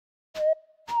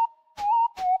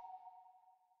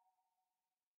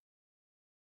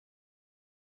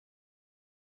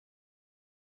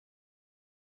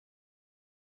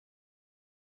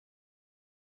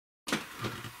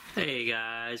Hey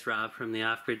guys, Rob from the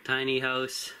Off-Grid Tiny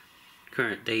House.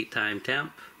 Current date, time,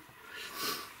 temp.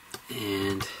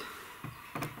 And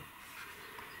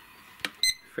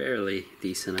fairly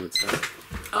decent outside.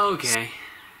 Okay,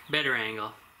 better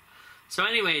angle. So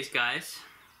anyways guys,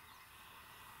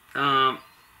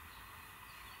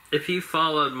 if you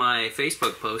followed my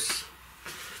Facebook posts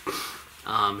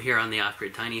here on the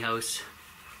Off-Grid Tiny House,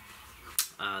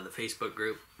 the Facebook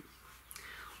group,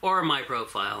 or my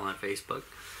profile on Facebook,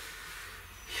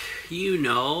 you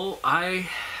know I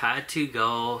had to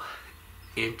go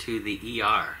into the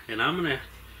ER, and I'm gonna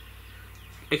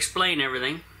explain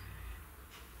everything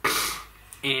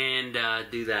and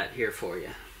do that here for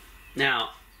you. Now,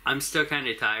 I'm still kind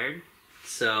of tired,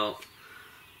 so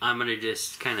I'm gonna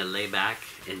just kind of lay back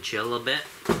and chill a bit,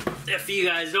 if you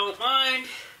guys don't mind.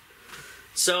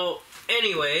 So,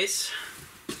 anyways,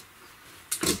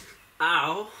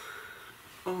 ow.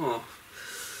 Oh.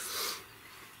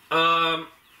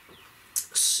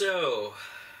 So,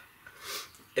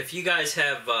 if you guys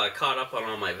have caught up on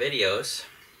all my videos,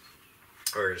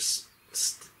 or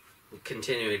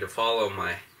continuing to follow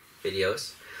my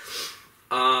videos,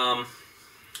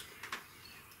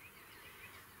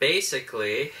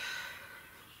 basically,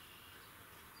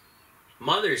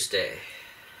 Mother's Day,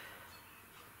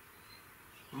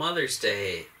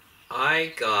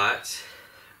 I got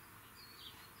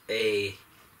a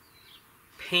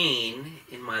pain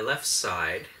in my left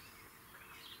side,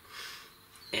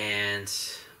 and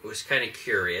was kind of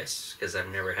curious because I've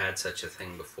never had such a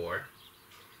thing before.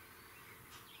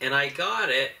 And I got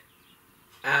it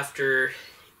after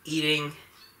eating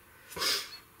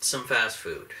some fast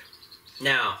food.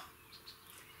 Now,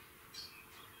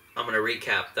 I'm going to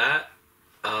recap that.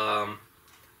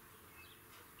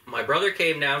 My brother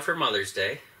came down for Mother's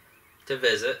Day to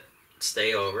visit,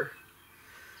 stay over.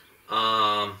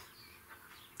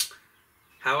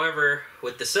 However,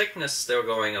 with the sickness still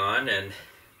going on and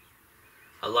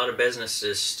a lot of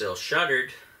businesses still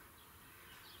shuttered,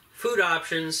 food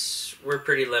options were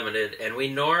pretty limited, and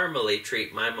we normally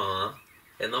treat my mom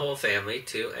and the whole family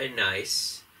to a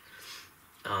nice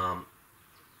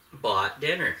bought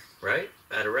dinner, right,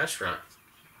 at a restaurant.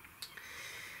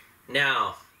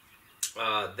 Now,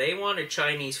 they wanted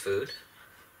Chinese food.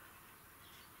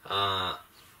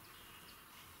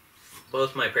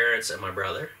 Both my parents and my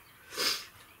brother.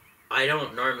 I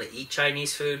don't normally eat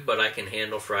Chinese food, but I can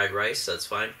handle fried rice, so that's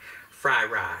fine.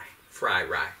 Fried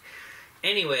rye.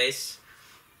 Anyways,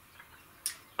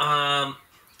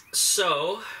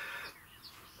 so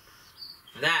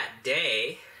that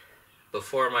day,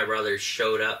 before my brother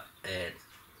showed up and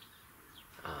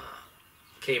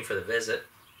came for the visit,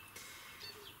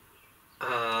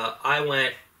 I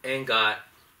went and got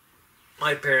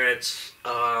my parents,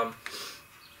 I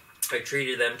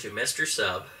treated them to Mr.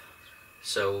 Sub.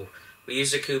 So we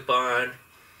used a coupon,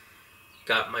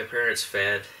 got my parents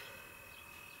fed,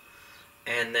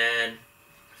 and then,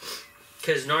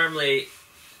 because normally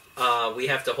we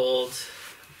have to hold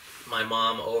my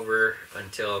mom over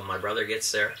until my brother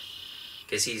gets there,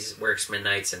 because he works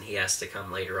midnights and he has to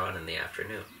come later on in the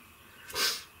afternoon,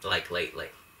 like late.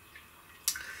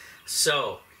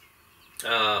 So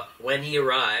when he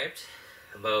arrived,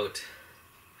 about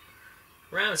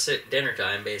around dinner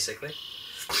time basically,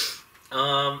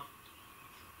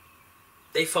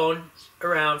 they phoned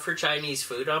around for Chinese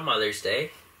food on Mother's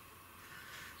Day,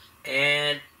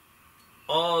 and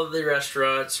all the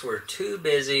restaurants were too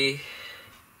busy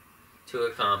to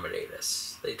accommodate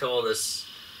us. They told us,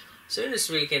 as soon as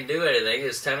we can do anything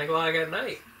is 10 o'clock at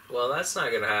night. Well, that's not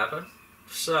going to happen.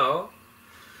 So,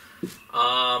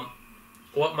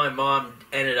 what my mom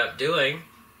ended up doing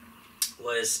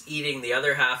was eating the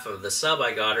other half of the sub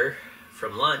I got her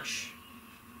from lunch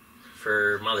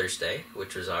for Mother's Day,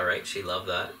 which was alright. She loved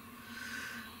that.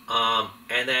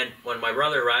 And then when my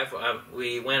brother arrived,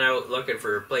 we went out looking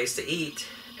for a place to eat,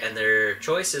 and their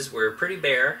choices were pretty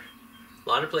bare. A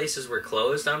lot of places were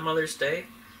closed on Mother's Day.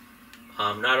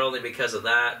 Not only because of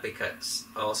that,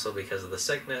 also because of the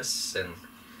sickness and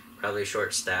probably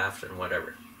short-staffed and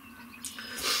whatever.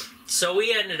 So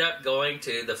we ended up going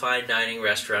to the fine dining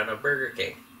restaurant of Burger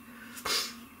King.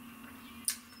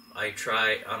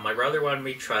 My brother wanted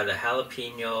me to try the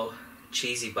jalapeno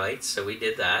cheesy bites, so we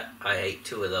did that. I ate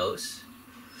 2 of those,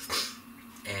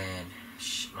 and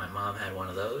my mom had one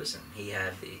of those, and he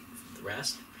had the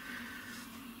rest.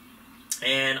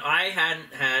 And I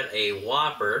hadn't had a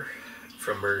Whopper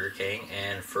from Burger King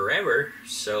in forever,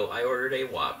 so I ordered a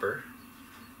Whopper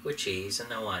with cheese and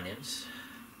no onions.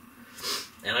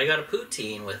 And I got a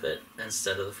poutine with it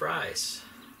instead of the fries.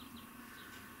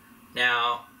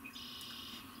 Now,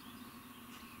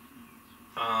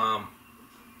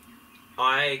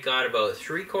 I got about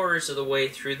 3/4 of the way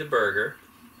through the burger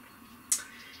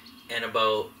and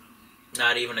about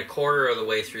not even 1/4 of the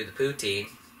way through the poutine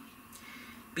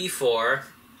before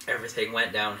everything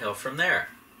went downhill from there.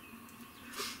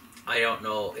 I don't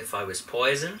know if I was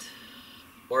poisoned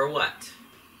or what,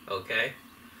 okay?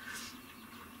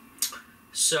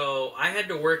 So I had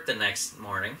to work the next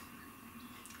morning,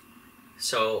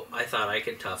 so I thought I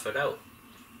could tough it out.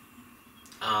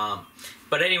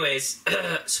 But anyways,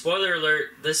 spoiler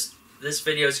alert, this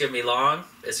video is going to be long,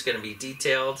 it's going to be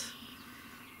detailed,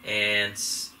 and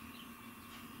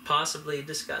possibly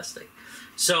disgusting.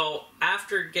 So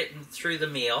after getting through the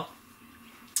meal,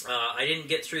 I didn't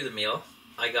get through the meal.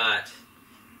 I got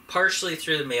partially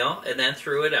through the meal and then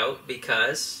threw it out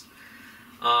because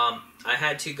I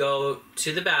had to go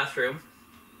to the bathroom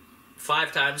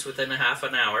 5 times within a half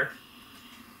an hour.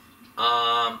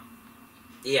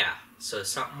 Yeah, so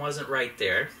something wasn't right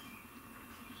there.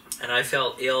 And I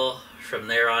felt ill from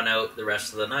there on out the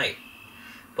rest of the night.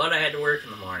 But I had to work in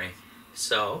the morning.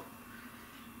 So,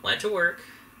 went to work,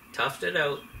 toughed it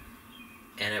out,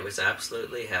 and it was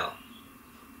absolutely hell.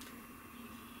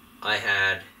 I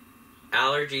had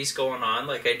allergies going on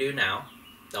like I do now.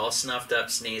 All snuffed up,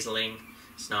 sneezing,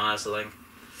 snozzling.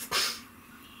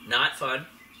 Not fun.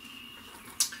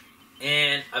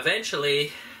 And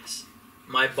eventually,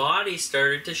 my body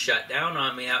started to shut down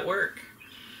on me at work.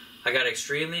 I got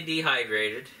extremely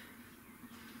dehydrated.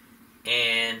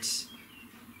 And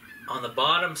on the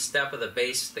bottom step of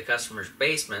the customer's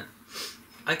basement,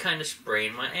 I kind of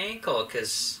sprained my ankle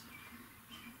because,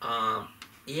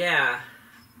 yeah,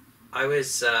 I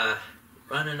was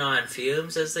running on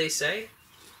fumes, as they say,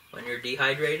 when you're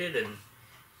dehydrated and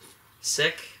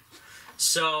sick.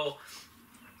 So,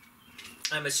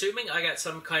 I'm assuming I got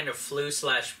some kind of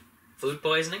flu/food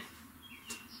poisoning.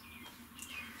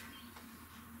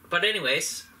 But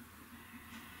anyways,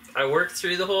 I worked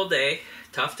through the whole day,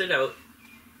 toughed it out.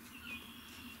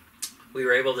 We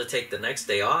were able to take the next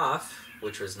day off,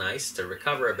 which was nice, to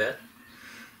recover a bit.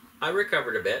 I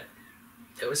recovered a bit.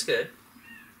 It was good.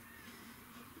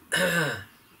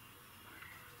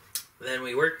 Then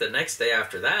we worked the next day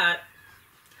after that,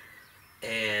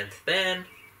 and then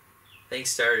things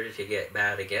started to get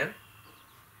bad again.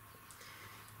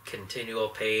 Continual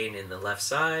pain in the left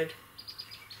side.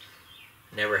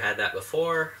 Never had that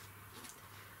before.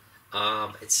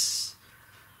 It's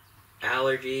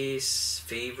allergies,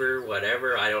 fever,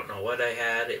 whatever. I don't know what I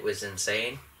had. It was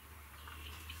insane.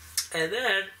 And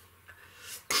then,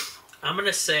 I'm going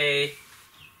to say,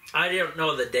 I don't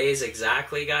know the days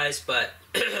exactly, guys, but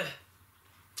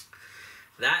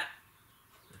that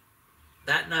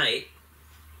night,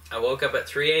 I woke up at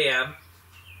 3 a.m.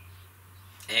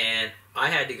 and I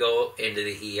had to go into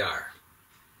the ER,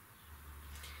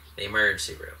 the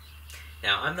emergency room.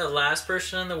 Now, I'm the last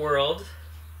person in the world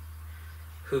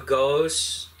who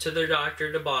goes to their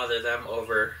doctor to bother them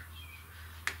over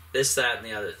this, that, and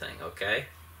the other thing, okay?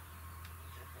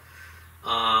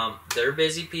 They're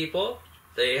busy people.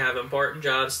 They have important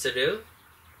jobs to do.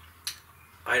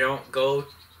 I don't go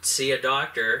see a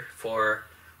doctor for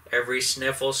every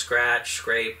sniffle, scratch,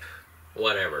 scrape,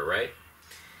 whatever, right?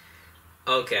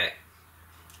 Okay.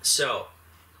 So,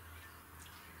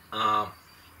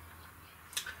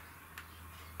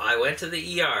 I went to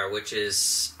the ER, which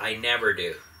is, I never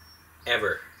do.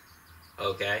 Ever.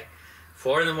 Okay?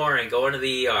 4 in the morning, going to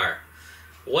the ER.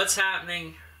 What's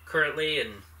happening currently,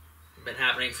 and been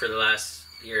happening for the last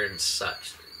year and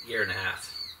a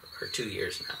half, or 2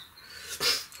 years now.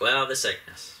 Well, the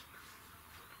sickness.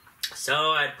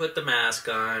 So I'd put the mask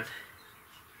on,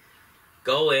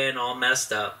 go in all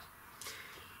messed up.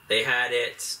 They had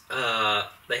it,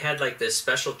 they had like this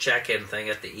special check-in thing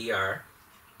at the ER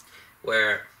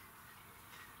where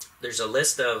there's a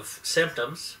list of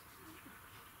symptoms,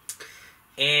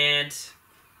 and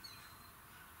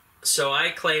so I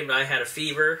claimed I had a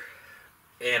fever,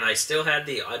 and I still had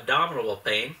the abdominal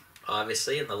pain,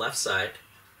 obviously, in the left side.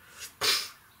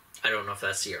 I don't know if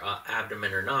that's your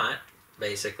abdomen or not,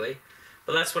 basically,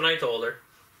 but that's what I told her.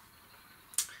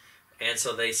 And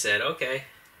so they said, okay,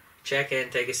 check in,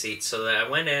 take a seat. So I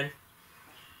went in,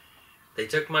 they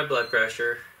took my blood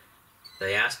pressure,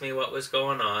 they asked me what was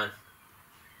going on,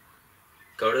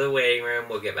 go to the waiting room,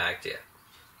 we'll get back to you.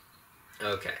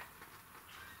 Okay.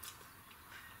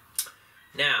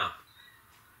 Now,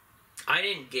 I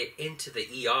didn't get into the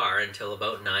ER until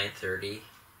about 9:30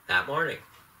 that morning.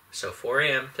 So 4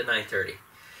 a.m. to 9:30.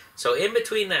 So in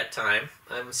between that time,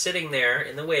 I'm sitting there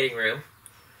in the waiting room,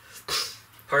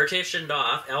 partitioned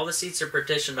off. All the seats are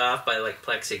partitioned off by like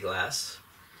plexiglass,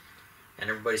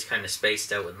 and everybody's kind of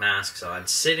spaced out with masks on,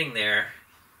 sitting there.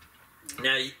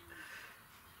 Now,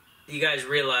 you guys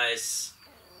realize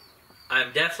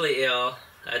I'm definitely ill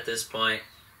at this point.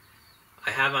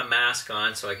 I have my mask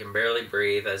on so I can barely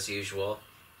breathe as usual.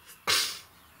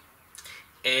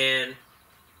 And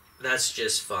that's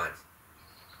just fun.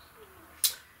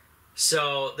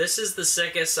 So this is the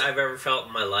sickest I've ever felt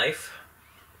in my life.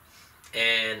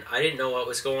 And I didn't know what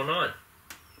was going on.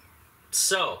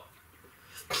 So,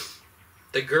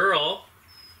 the girl,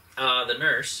 the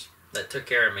nurse that took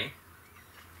care of me,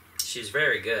 she's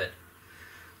very good.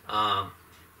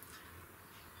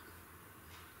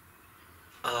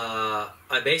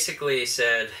 I basically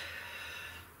said,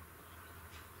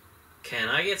 can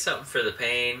I get something for the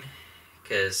pain?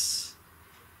 Because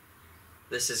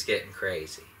this is getting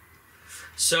crazy.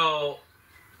 So,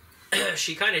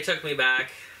 she kind of took me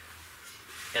back,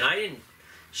 and I didn't,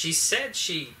 she said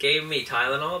she gave me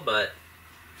Tylenol, but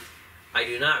I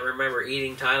do not remember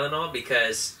eating Tylenol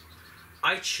because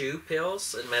I chew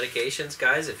pills and medications,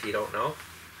 guys, if you don't know.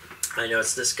 I know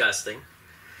it's disgusting,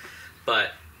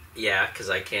 but yeah, because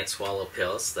I can't swallow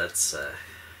pills. That's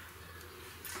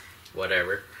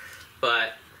whatever.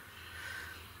 But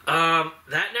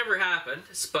that never happened.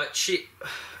 But she,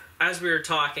 as we were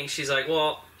talking, she's like,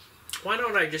 well, why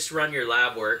don't I just run your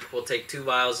lab work? We'll take 2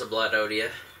 vials of blood out of you.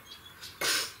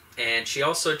 And she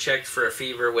also checked for a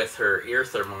fever with her ear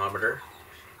thermometer.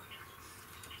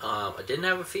 I didn't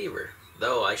have a fever,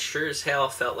 though I sure as hell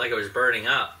felt like I was burning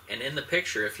up. And in the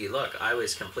picture, if you look, I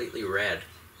was completely red.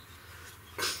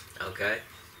 Okay?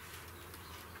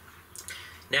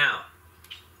 Now,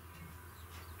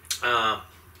 I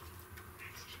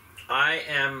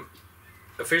am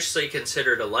officially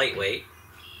considered a lightweight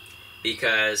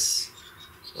because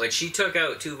when she took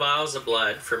out 2 vials of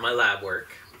blood for my lab work,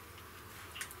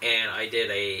 and I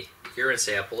did a urine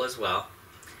sample as well,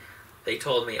 they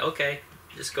told me, okay,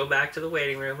 just go back to the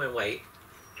waiting room and wait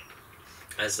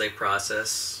as they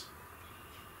process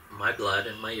my blood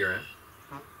and my urine.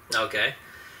 Okay.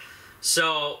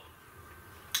 So,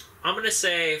 I'm going to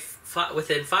say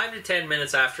within 5 to 10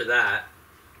 minutes after that,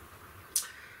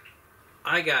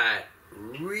 I got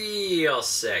real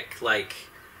sick, like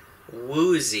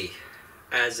woozy,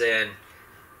 as in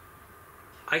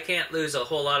I can't lose a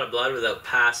whole lot of blood without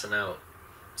passing out.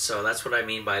 So that's what I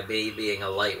mean by me being a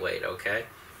lightweight, okay?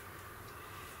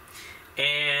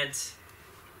 And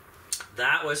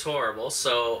that was horrible.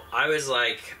 So I was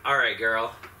like, all right,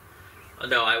 girl.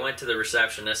 No, I went to the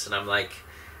receptionist and I'm like,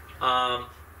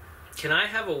 can I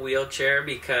have a wheelchair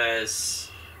because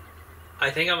I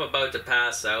think I'm about to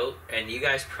pass out and you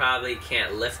guys probably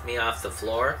can't lift me off the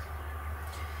floor.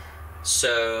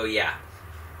 So, yeah.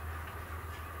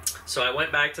 So I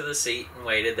went back to the seat and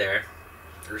waited there.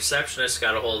 The receptionist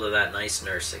got a hold of that nice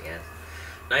nurse again.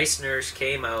 Nice nurse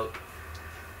came out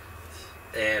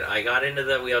and I got into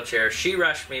the wheelchair. She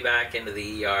rushed me back into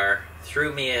the ER,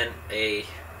 threw me in a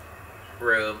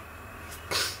room,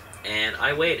 and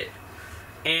I waited.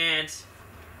 And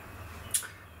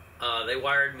they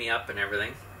wired me up and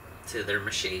everything to their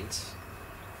machines.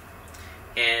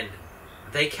 And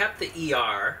they kept the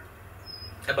ER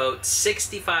about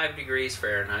 65 degrees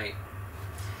Fahrenheit.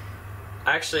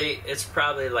 Actually, it's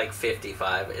probably like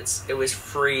 55. It was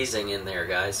freezing in there,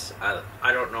 guys.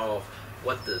 I don't know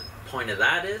what the point of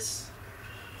that is,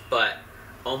 but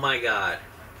oh my god.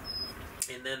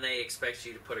 And then they expect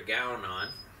you to put a gown on,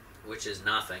 which is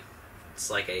nothing. It's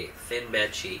like a thin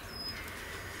bed sheet.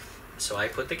 So I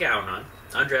put the gown on,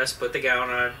 undress, put the gown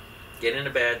on, get into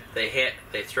bed.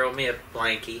 They throw me a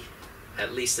blankie.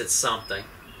 At least it's something.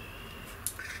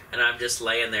 And I'm just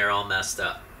laying there all messed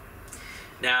up.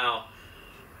 Now,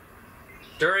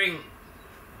 during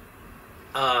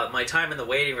my time in the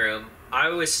waiting room, I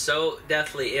was so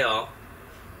deathly ill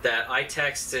that I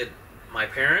texted my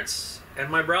parents and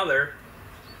my brother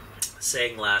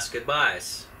saying last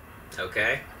goodbyes.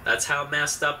 Okay? That's how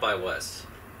messed up I was.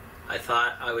 I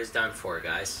thought I was done for,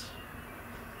 guys.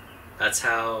 That's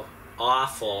how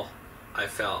awful I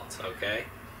felt, okay?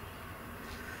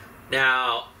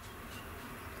 Now,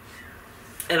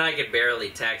 and I could barely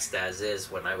text as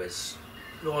is when I was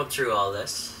going through all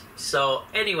this. So,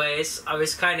 anyways, I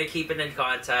was kind of keeping in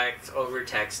contact over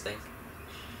texting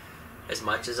as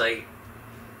much as I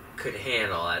could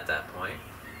handle at that point.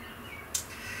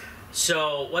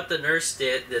 So, what the nurse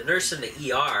did, the nurse in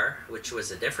the ER, which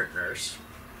was a different nurse,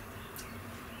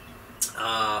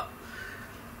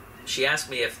 she asked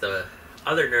me if the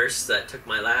other nurse that took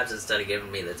my labs instead of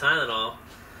giving me the Tylenol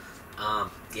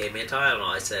gave me a Tylenol.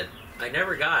 I said, I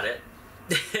never got it.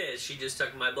 She just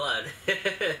took my blood.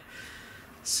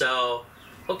 So,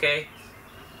 okay.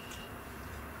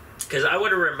 Because I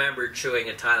would have remembered chewing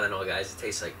a Tylenol, guys. It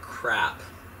tastes like crap.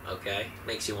 Okay?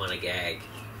 Makes you want to gag.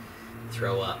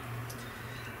 throw up.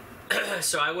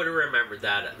 So I would have remembered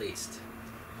that at least.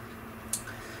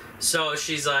 So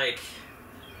she's like,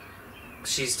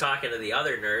 she's talking to the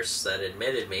other nurse that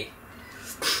admitted me.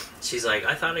 She's like,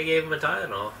 I thought I gave him a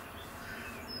Tylenol.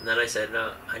 And then I said,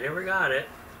 no, I never got it.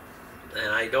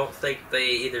 And I don't think they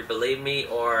either believed me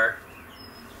or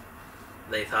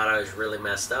they thought I was really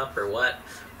messed up or what.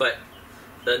 But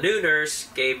the new nurse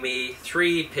gave me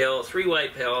three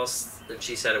white pills, and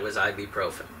she said it was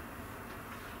ibuprofen.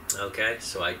 Okay,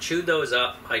 so I chewed those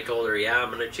up. I told her, yeah, I'm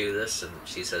going to chew this. And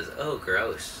she says, oh,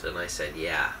 gross. And I said,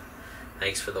 yeah,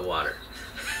 thanks for the water.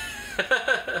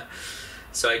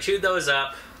 So I chewed those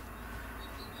up.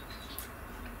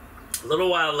 A little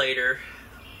while later,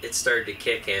 it started to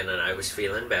kick in, and I was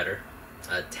feeling better,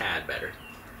 a tad better.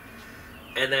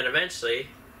 And then eventually,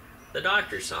 the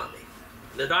doctor saw me.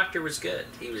 The doctor was good.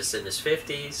 He was in his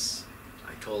 50s.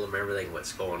 I told him everything,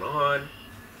 what's going on.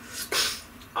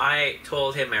 I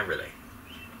told him everything.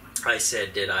 I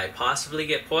said, did I possibly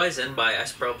get poisoned by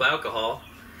isopropyl alcohol?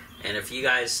 And if you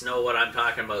guys know what I'm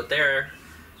talking about there,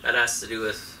 that has to do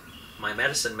with my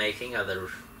medicine making of the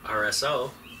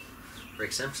RSO,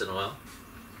 Rick Simpson oil.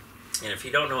 And if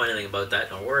you don't know anything about that,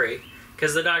 don't worry.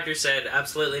 Because the doctor said,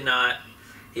 absolutely not.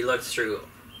 He looked through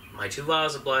my 2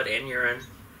 vials of blood and urine.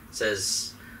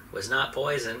 Says, was not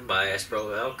poisoned by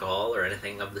isopropyl alcohol or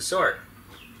anything of the sort.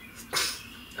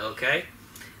 Okay?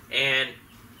 And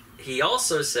he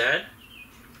also said,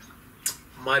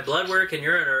 my blood work and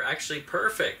urine are actually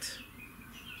perfect.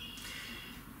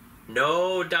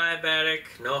 No diabetic,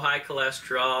 no high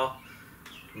cholesterol,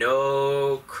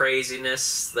 no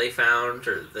craziness they found,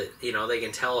 or that, you know, they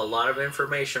can tell a lot of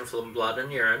information from blood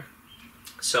and urine.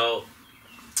 So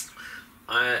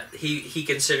he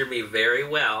considered me very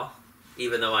well,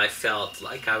 even though I felt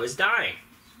like I was dying.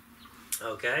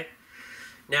 Okay?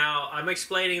 Now, I'm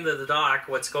explaining to the doc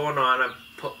what's going on.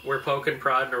 We're poking,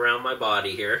 prodding around my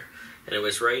body here. And it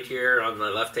was right here on the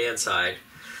left-hand side.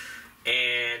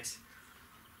 And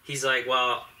he's like,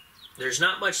 well, there's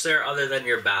not much there other than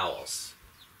your bowels.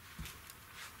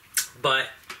 But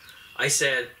I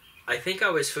said, I think I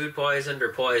was food poisoned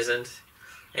or poisoned.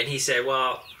 And he said,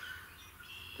 well,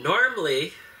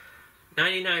 normally,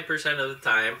 99% of the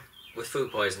time with food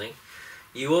poisoning,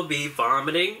 you will be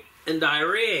vomiting and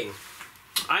diarrheaing.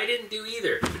 I didn't do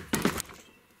either.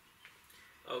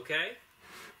 Okay?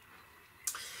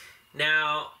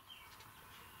 Now,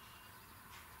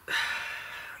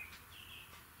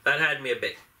 that had me a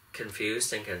bit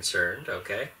confused and concerned,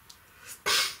 okay?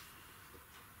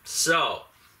 So,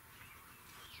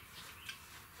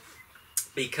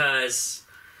 because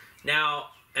now,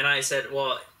 and I said,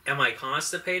 well, am I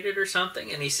constipated or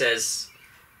something? And he says,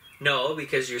 no,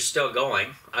 because you're still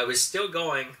going. I was still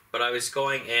going, but I was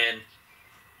going in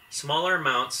smaller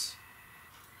amounts,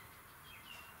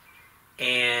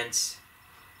 and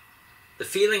the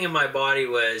feeling in my body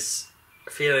was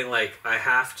feeling like I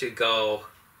have to go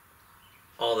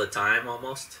all the time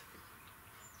almost,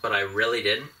 but I really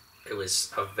didn't. It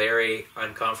was a very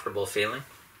uncomfortable feeling.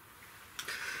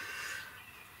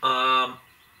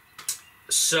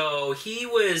 So he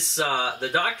was, the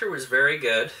doctor was very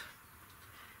good,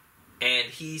 and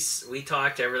we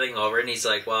talked everything over, and he's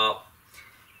like, well,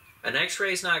 an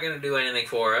x-ray is not going to do anything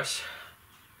for us.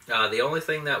 The only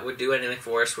thing that would do anything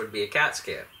for us would be a CAT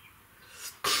scan.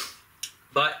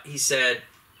 But he said,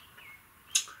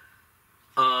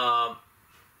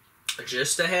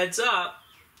 just a heads up,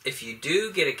 if you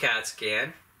do get a CAT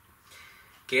scan,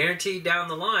 guaranteed down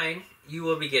the line, you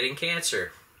will be getting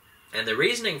cancer. And the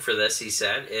reasoning for this, he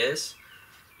said, is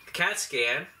the CAT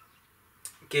scan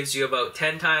gives you about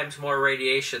 10 times more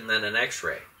radiation than an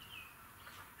x-ray.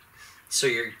 So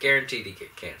you're guaranteed to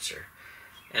get cancer.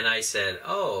 And I said,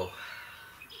 oh,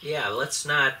 yeah, let's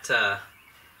not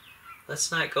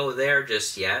go there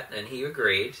just yet. And he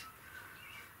agreed.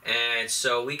 And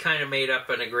so we kind of made up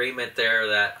an agreement there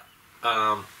that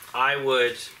I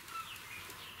would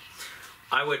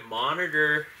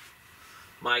monitor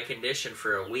my condition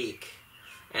for a week,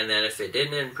 and then if it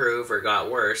didn't improve or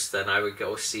got worse, then I would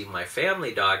go see my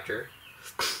family doctor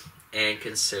and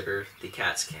consider the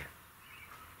CAT scan.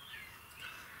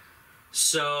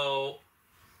 So,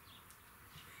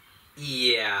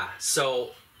 yeah,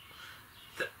 so,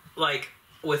 like,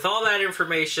 with all that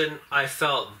information, I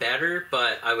felt better,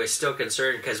 but I was still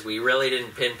concerned because we really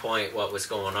didn't pinpoint what was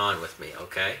going on with me,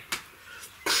 okay?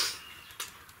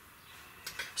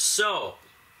 So,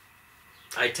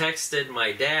 I texted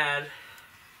my dad,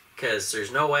 because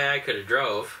there's no way I could have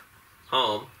drove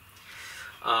home,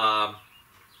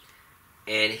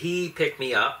 and he picked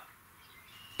me up,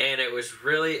 And I was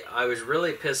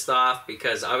really pissed off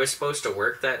because I was supposed to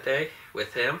work that day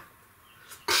with him.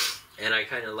 And I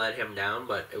kind of let him down,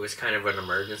 but it was kind of an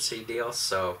emergency deal,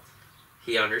 so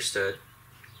he understood.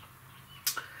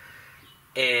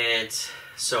 And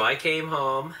so I came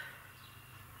home,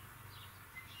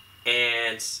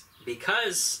 and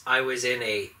because I was in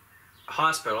a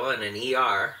hospital in an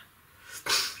ER,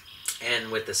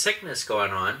 and with the sickness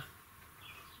going on,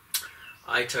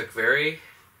 I took very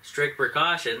strict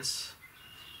precautions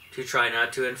to try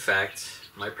not to infect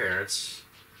my parents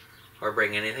or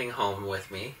bring anything home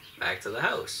with me back to the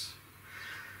house.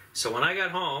 So when I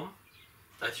got home,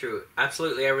 I threw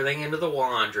absolutely everything into the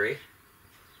laundry.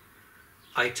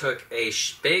 I took a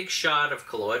big shot of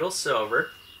colloidal silver,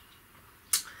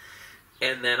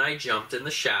 and then I jumped in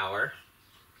the shower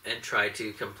and tried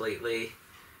to completely,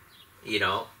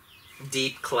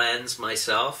 deep cleanse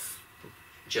myself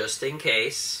just in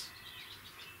case.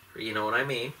 You know what I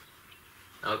mean?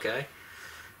 Okay.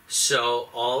 So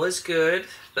all is good.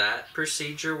 That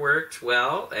procedure worked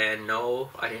well, and no,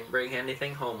 I didn't bring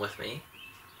anything home with me.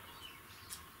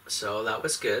 So that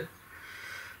was good.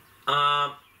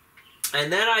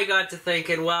 And then I got to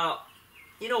thinking, well,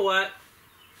 you know what?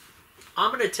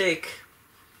 I'm going to take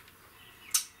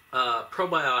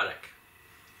probiotic,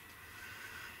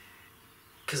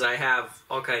 because I have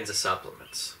all kinds of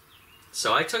supplements.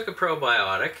 So I took a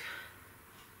probiotic,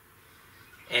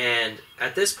 and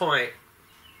at this point,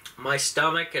 my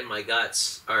stomach and my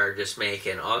guts are just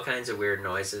making all kinds of weird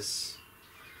noises,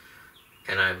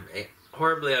 and I'm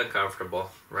horribly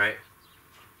uncomfortable, right?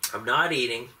 I'm not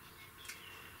eating.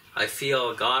 I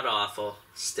feel god-awful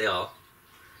still.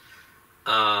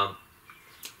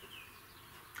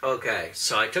 Okay,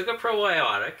 so I took a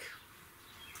probiotic,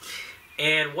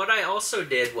 and what I also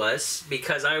did was,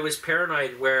 because I was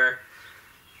paranoid where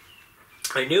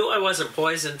I knew I wasn't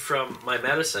poisoned from my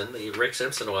medicine, the Rick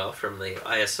Simpson oil from the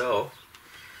ISO,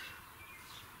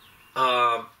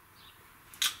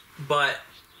 but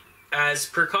as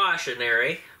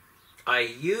precautionary, I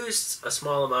used a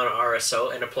small amount of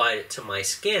RSO and applied it to my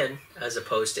skin as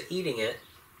opposed to eating it.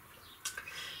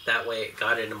 That way it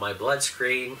got into my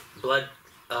bloodstream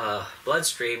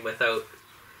without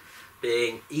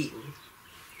being eaten.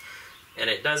 And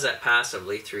it does that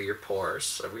passively through your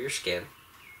pores of your skin.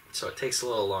 So it takes a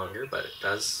little longer, but it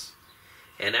does.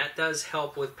 And that does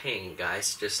help with pain,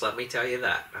 guys. Just let me tell you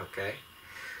that, okay?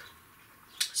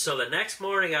 So the next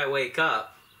morning I wake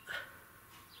up,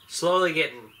 slowly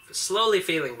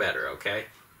feeling better, okay?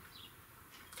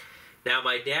 Now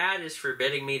my dad is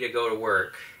forbidding me to go to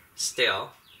work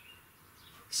still,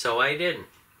 so I didn't.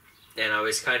 And I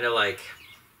was kind of like,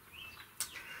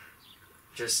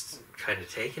 just kind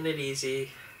of taking it easy,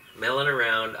 milling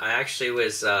around. I actually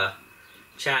was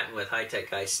chatting with High Tech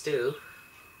Guy Stu,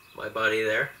 my buddy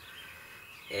there,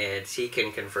 and he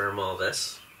can confirm all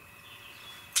this.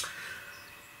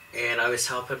 And I was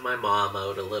helping my mom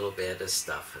out a little bit of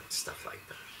stuff and stuff like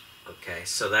that. Okay,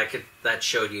 so that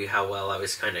showed you how well I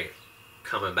was kind of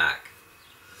coming back.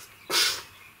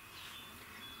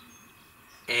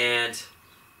 And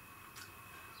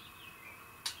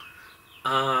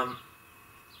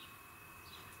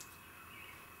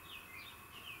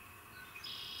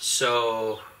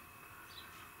so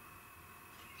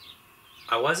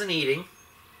I wasn't eating.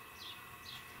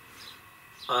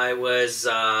 I was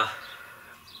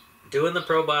doing the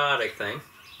probiotic thing.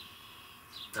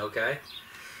 Okay.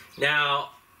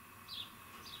 Now,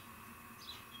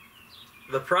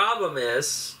 the problem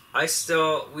is, we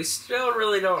still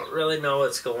really don't really know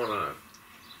what's going on.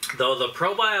 Though the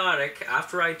probiotic,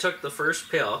 after I took the first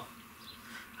pill,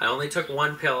 I only took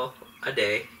one pill a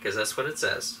day, because that's what it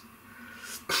says.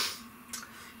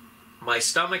 My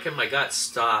stomach and my gut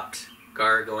stopped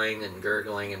gargling and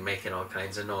gurgling and making all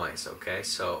kinds of noise, okay?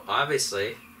 So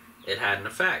obviously it had an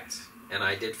effect, and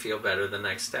I did feel better the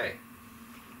next day.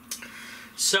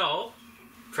 So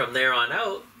from there on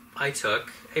out, I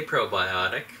took a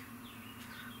probiotic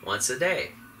once a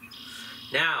day.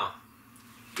 Now,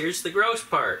 here's the gross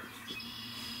part.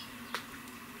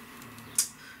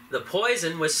 The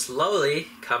poison was slowly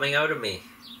coming out of me.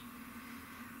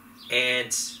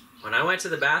 And when I went to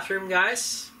the bathroom,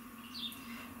 guys,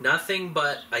 nothing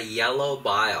but a yellow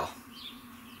bile.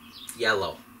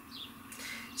 Yellow.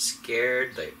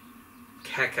 Scared the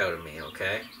heck out of me,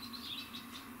 okay?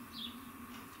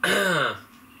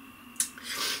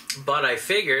 But I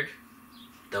figured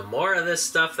the more of this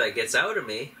stuff that gets out of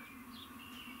me,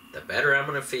 the better I'm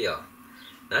going to feel.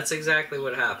 That's exactly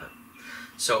what happened.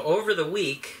 So over the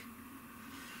week,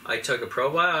 I took a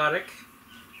probiotic,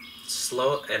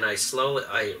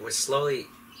 I was slowly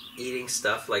eating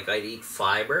stuff like I'd eat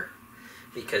fiber,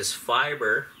 because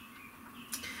fiber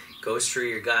goes through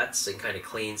your guts and kind of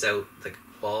cleans out the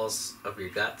walls of your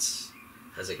guts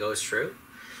as it goes through,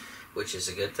 which is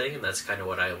a good thing, and that's kind of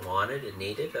what I wanted and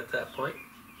needed at that point.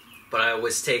 But I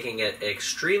was taking it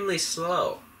extremely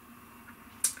slow.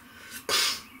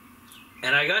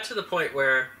 And I got to the point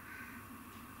where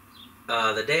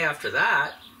the day after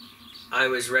that, I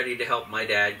was ready to help my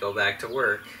dad go back to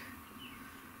work.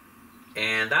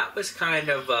 And that was kind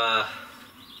of a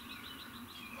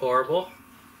horrible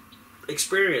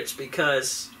experience,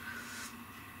 because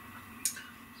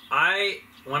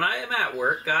when I am at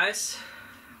work, guys,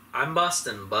 I'm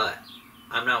busting butt.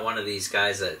 I'm not one of these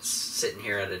guys that's sitting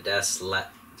here at a desk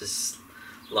just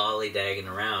lollygagging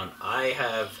around. I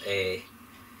have a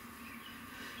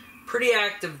pretty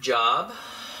active job,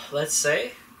 let's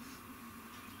say,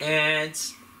 and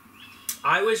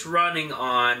I was running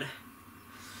on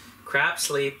crap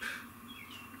sleep,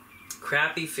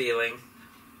 crappy feeling,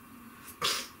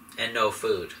 and no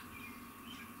food,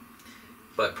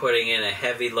 but putting in a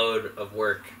heavy load of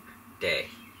work day.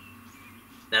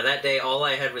 Now that day, all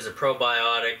I had was a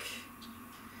probiotic,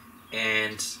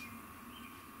 and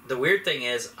the weird thing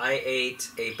is I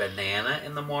ate a banana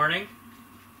in the morning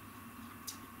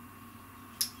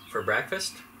for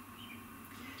breakfast,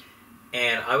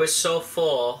 and I was so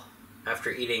full after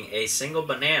eating a single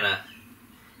banana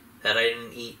that I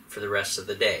didn't eat for the rest of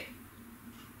the day,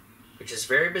 which is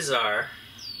very bizarre,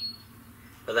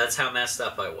 but that's how messed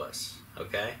up I was,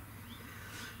 okay?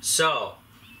 So,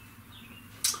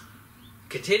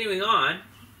 continuing on,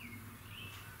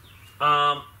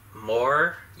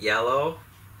 more yellow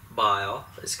bile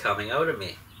is coming out of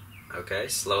me, okay?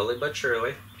 Slowly but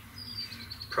surely.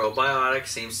 Probiotic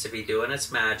seems to be doing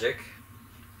its magic.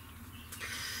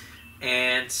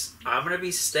 And I'm going to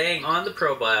be staying on the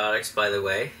probiotics, by the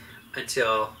way,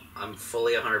 until I'm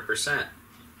fully 100%.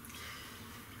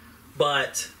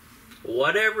 But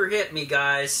whatever hit me,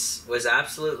 guys, was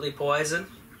absolutely poison.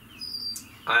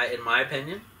 In my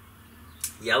opinion,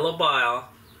 yellow bile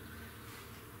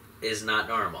is not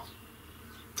normal.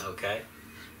 Okay?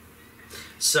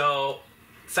 So,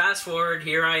 fast forward,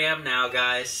 here I am now,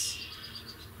 guys.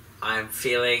 I'm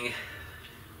feeling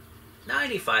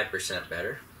 95%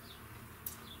 better.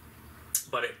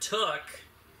 But it took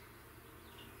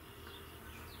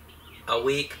a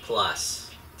week plus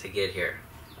to get here,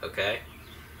 okay?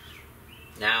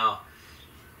 Now,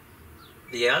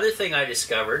 the other thing I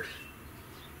discovered,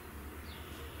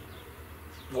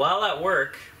 while at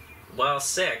work, while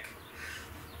sick,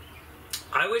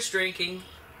 I was drinking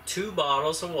 2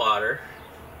 bottles of water,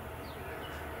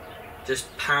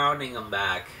 just pounding them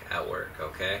back at work,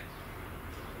 okay?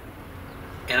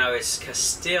 And I was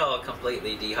still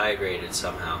completely dehydrated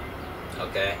somehow,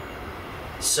 okay?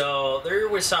 So there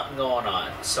was something going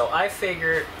on. So I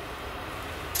figured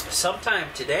sometime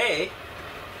today,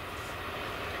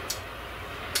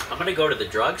 I'm going to go to the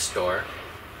drugstore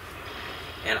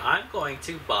and I'm going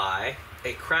to buy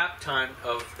a crap ton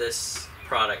of this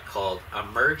product called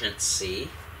Emergen-C,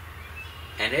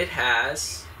 and it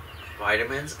has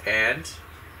vitamins and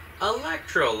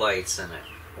electrolytes in it.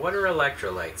 What are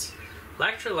electrolytes?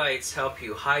 Electrolytes help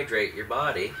you hydrate your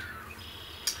body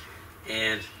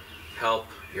and help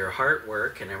your heart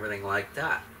work and everything like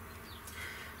that.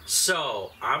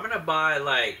 So I'm gonna buy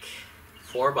like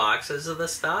 4 boxes of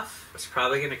this stuff. It's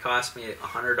probably gonna cost me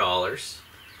 $100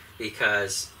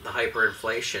 because the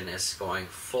hyperinflation is going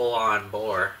full on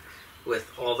bore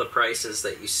with all the prices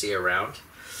that you see around.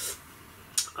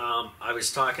 I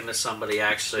was talking to somebody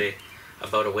actually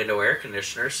about a window air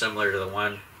conditioner similar to the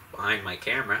one behind my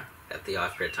camera at the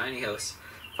Off-Grid Tiny House,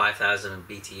 5,000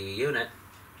 BTU unit.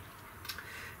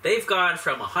 They've gone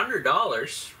from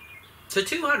 $100 to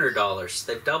 $200.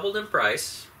 They've doubled in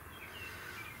price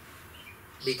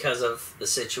because of the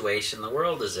situation the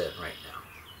world is in right now.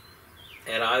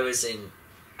 And I was in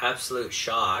absolute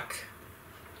shock.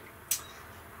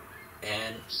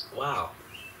 And wow.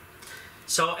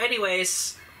 So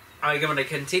anyways, I'm going to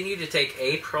continue to take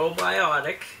a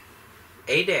probiotic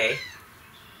a day.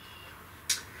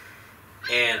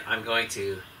 And I'm going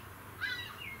to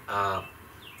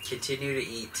continue to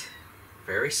eat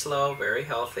very slow, very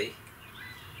healthy.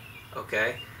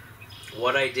 Okay?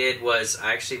 What I did was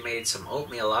I actually made some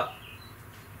oatmeal up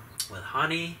with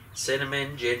honey,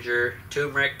 cinnamon, ginger,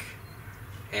 turmeric,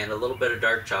 and a little bit of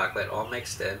dark chocolate all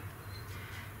mixed in.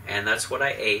 And that's what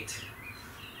I ate.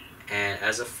 And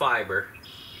as a fiber,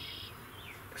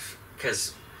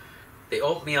 because the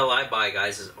oatmeal I buy,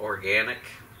 guys, is organic.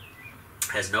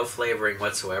 Has no flavoring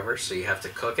whatsoever, so you have to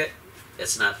cook it.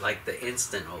 It's not like the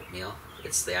instant oatmeal.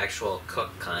 It's the actual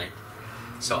cooked kind.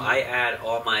 So I add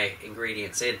all my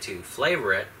ingredients in to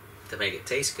flavor it, to make it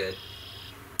taste good.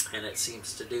 And it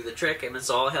seems to do the trick, and it's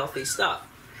all healthy stuff.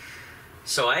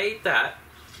 So I ate that,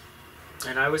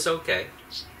 and I was okay.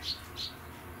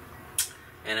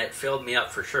 And it filled me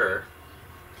up for sure.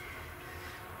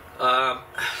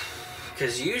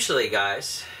 Because usually,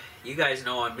 guys, you guys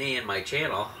know on me and my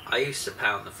channel, I used to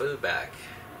pound the food back.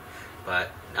 But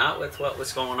not with what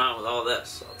was going on with all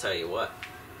this, I'll tell you what.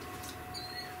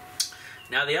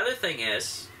 Now the other thing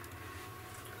is,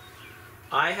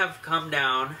 I have come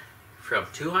down from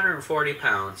 240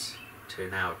 pounds to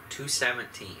now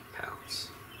 217 pounds.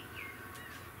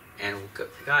 And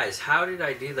guys, how did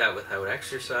I do that without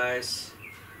exercise,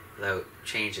 without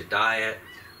change of diet?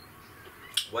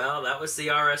 Well, that was the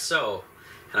RSO.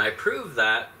 And I proved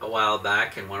that a while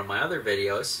back in one of my other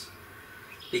videos,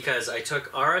 because I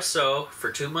took RSO for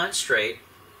 2 months straight,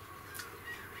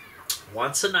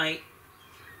 once a night,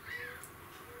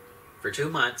 for 2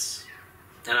 months,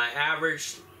 and I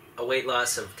averaged a weight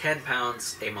loss of 10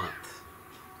 pounds a month.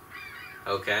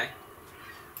 Okay?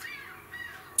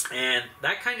 And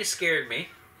that kind of scared me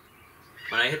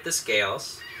when I hit the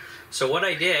scales. So what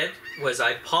I did was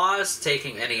I paused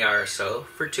taking any RSO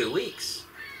for 2 weeks.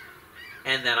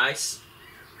 And then I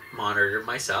monitored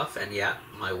myself, and yeah,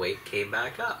 my weight came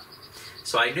back up.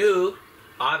 So I knew,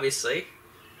 obviously,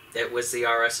 it was the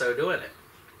RSO doing it.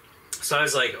 So I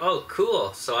was like, oh,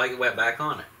 cool. So I went back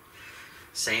on it.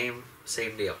 Same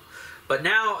deal. But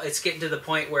now it's getting to the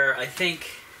point where I think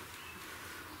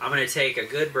I'm going to take a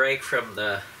good break from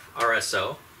the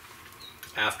RSO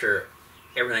after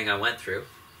everything I went through.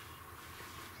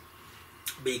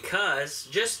 Because,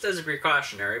 just as a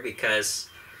precautionary, because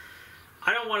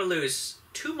I don't want to lose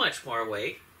too much more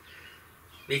weight,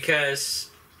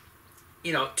 because,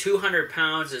 you know, 200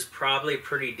 pounds is probably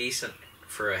pretty decent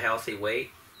for a healthy weight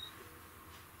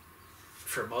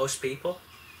for most people.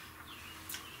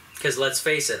 Because let's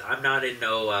face it, I'm not in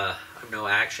I'm no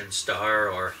action star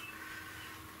or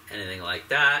anything like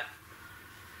that.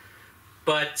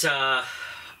 But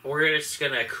we're just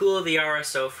going to cool the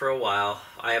RSO for a while.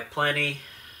 I have plenty,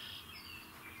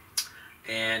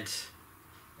 and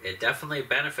it definitely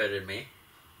benefited me.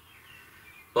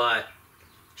 But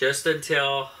just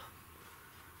until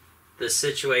the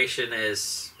situation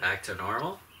is back to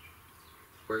normal,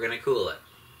 we're going to cool it.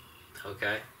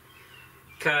 Okay?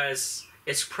 Because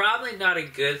it's probably not a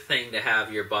good thing to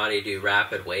have your body do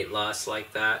rapid weight loss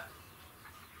like that.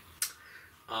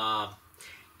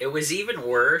 It was even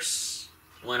worse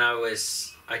when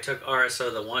I took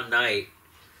RSO the one night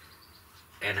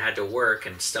and had to work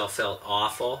and still felt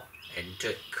awful and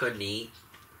couldn't eat.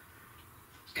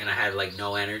 And I had like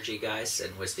no energy, guys,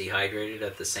 and was dehydrated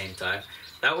at the same time.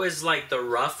 That was like the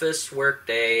roughest work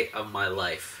day of my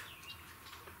life.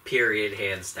 Period,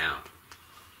 hands down.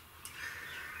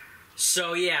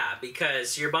 So yeah,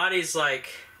 because your body's like,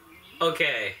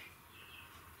 okay,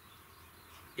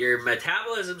 your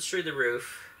metabolism's through the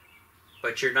roof,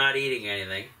 but you're not eating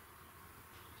anything.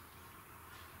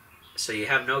 So you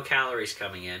have no calories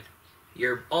coming in.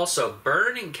 You're also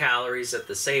burning calories at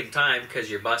the same time because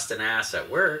you're busting ass at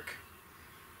work.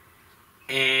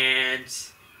 And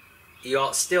you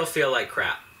all still feel like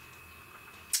crap.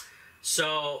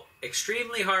 So,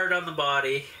 extremely hard on the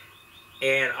body.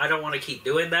 And I don't want to keep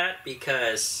doing that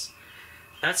because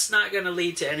that's not going to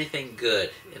lead to anything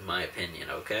good, in my opinion,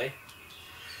 okay?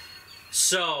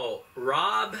 So,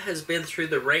 Rob has been through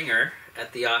the ringer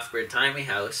at the Off-Grid Tiny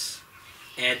House.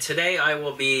 And today I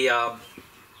will be...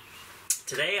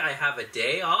 today I have a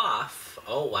day off.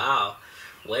 Oh, wow.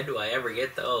 When do I ever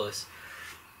get those?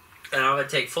 And I'm going to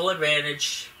take full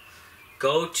advantage,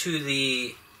 go to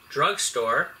the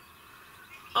drugstore,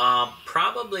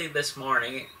 probably this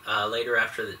morning, later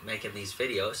after making these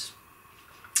videos,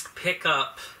 pick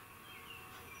up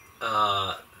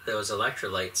those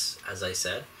electrolytes, as I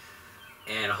said,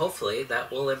 and hopefully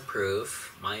that will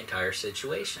improve my entire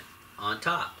situation on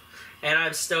top. And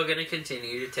I'm still going to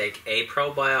continue to take a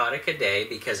probiotic a day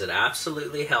because it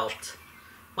absolutely helped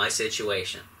my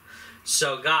situation.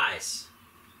 So guys,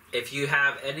 if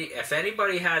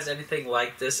anybody has anything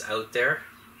like this out there,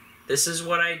 this is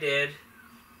what I did.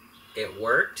 It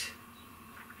worked.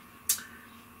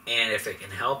 And if it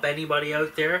can help anybody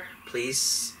out there,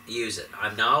 please use it.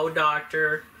 I'm no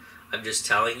doctor. I'm just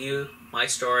telling you my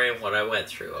story and what I went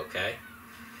through, okay?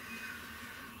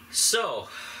 So,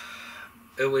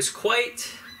 it was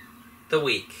quite the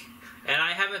week. And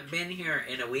I haven't been here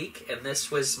in a week, and this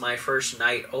was my first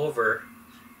night over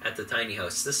at the tiny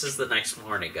house. This is the next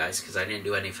morning, guys, because I didn't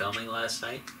do any filming last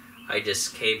night. I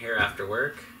just came here after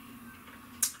work,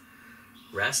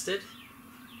 rested,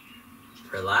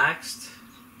 relaxed,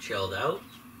 chilled out,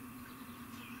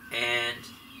 and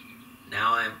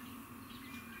now I'm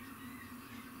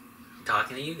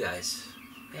talking to you guys.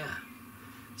 Yeah.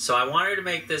 So I wanted to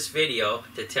make this video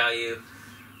to tell you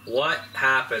what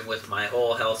happened with my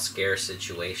whole health scare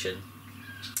situation.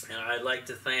 And I'd like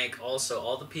to thank also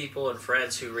all the people and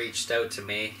friends who reached out to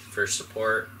me for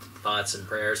support, thoughts and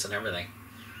prayers and everything.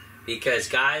 Because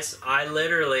guys, I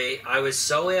was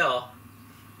so ill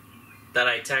that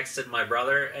I texted my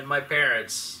brother and my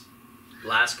parents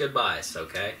last goodbyes,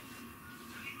 okay?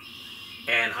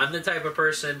 And I'm the type of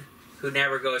person who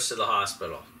never goes to the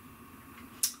hospital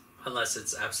unless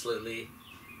it's absolutely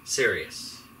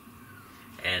serious.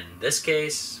 And this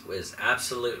case was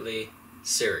absolutely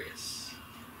serious.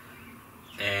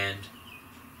 And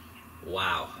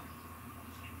wow.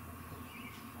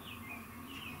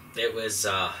 It was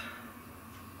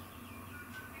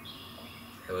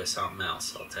something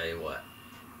else, I'll tell you what.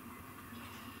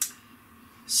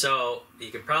 So, you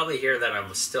can probably hear that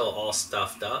I'm still all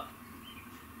stuffed up.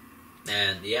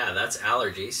 And yeah, that's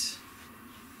allergies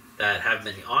that have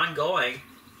been ongoing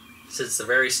since the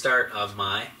very start of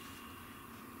my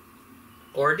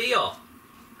ordeal.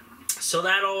 So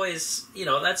that always,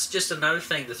 that's just another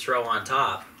thing to throw on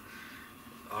top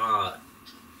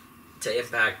to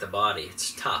impact the body.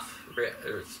 It's tough.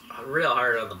 It's real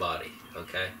hard on the body,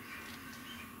 okay?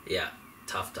 Yeah,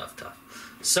 tough.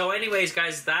 So anyways,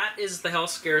 guys, that is the health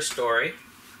scare story.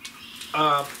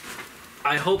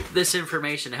 I hope this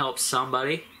information helps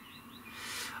somebody.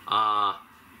 I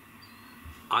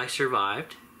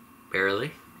survived,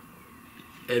 barely,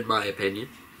 in my opinion.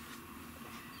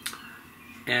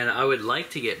 And I would like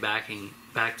to get back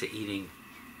to eating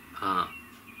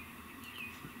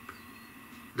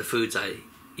the foods I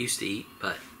used to eat,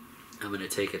 but I'm going to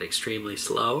take it extremely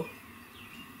slow.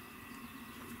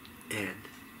 And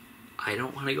I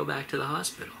don't want to go back to the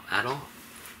hospital at all.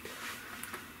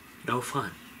 No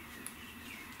fun.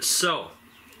 So,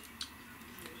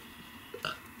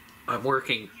 I'm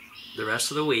working the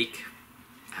rest of the week,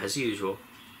 as usual.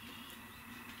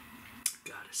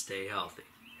 Gotta stay healthy.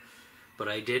 But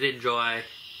I did enjoy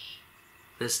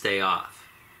this day off,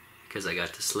 because I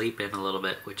got to sleep in a little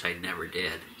bit, which I never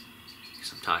did,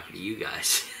 because I'm talking to you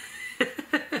guys.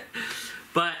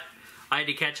 But I had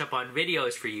to catch up on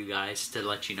videos for you guys to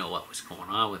let you know what was going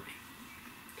on with me.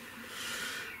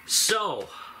 So,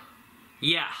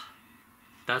 yeah.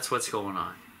 That's what's going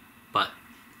on. But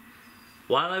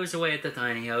while I was away at the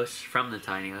tiny house, from the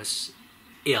tiny house,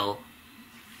 ill,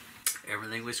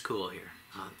 everything was cool here.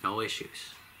 No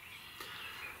issues.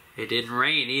 It didn't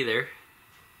rain either.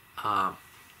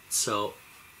 So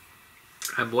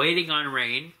I'm waiting on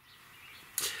rain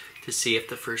to see if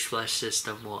the First Flush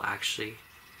system will actually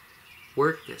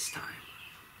work this time.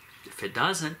 If it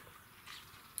doesn't,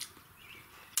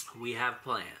 we have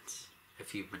plans,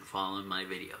 if you've been following my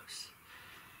videos.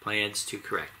 Plans to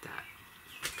correct that.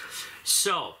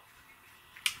 So,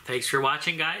 thanks for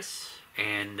watching, guys,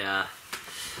 and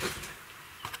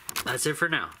that's it for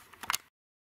now.